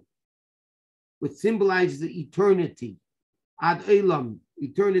level, which symbolizes the eternity. Ad Elam,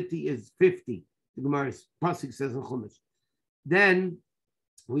 eternity is 50. The Gemara's Pasuk says in Chumash. Then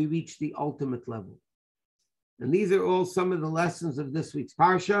we reach the ultimate level. And these are all some of the lessons of this week's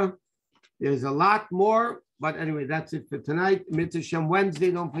Parsha. There's a lot more, but anyway, that's it for tonight. Mitzvah Shem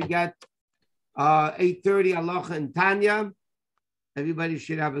Wednesday, don't forget, 8:30, Halacha and Tanya. Everybody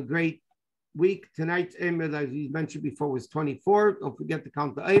should have a great week. Tonight's Emor, as we mentioned before, was 24. Don't forget to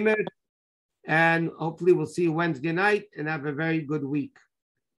count the Emor. And hopefully we'll see you Wednesday night and have a very good week.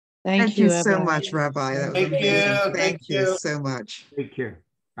 Thank you so much, Rabbi. That was amazing. Thank you so much. Take care.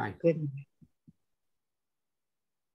 Bye. Good night.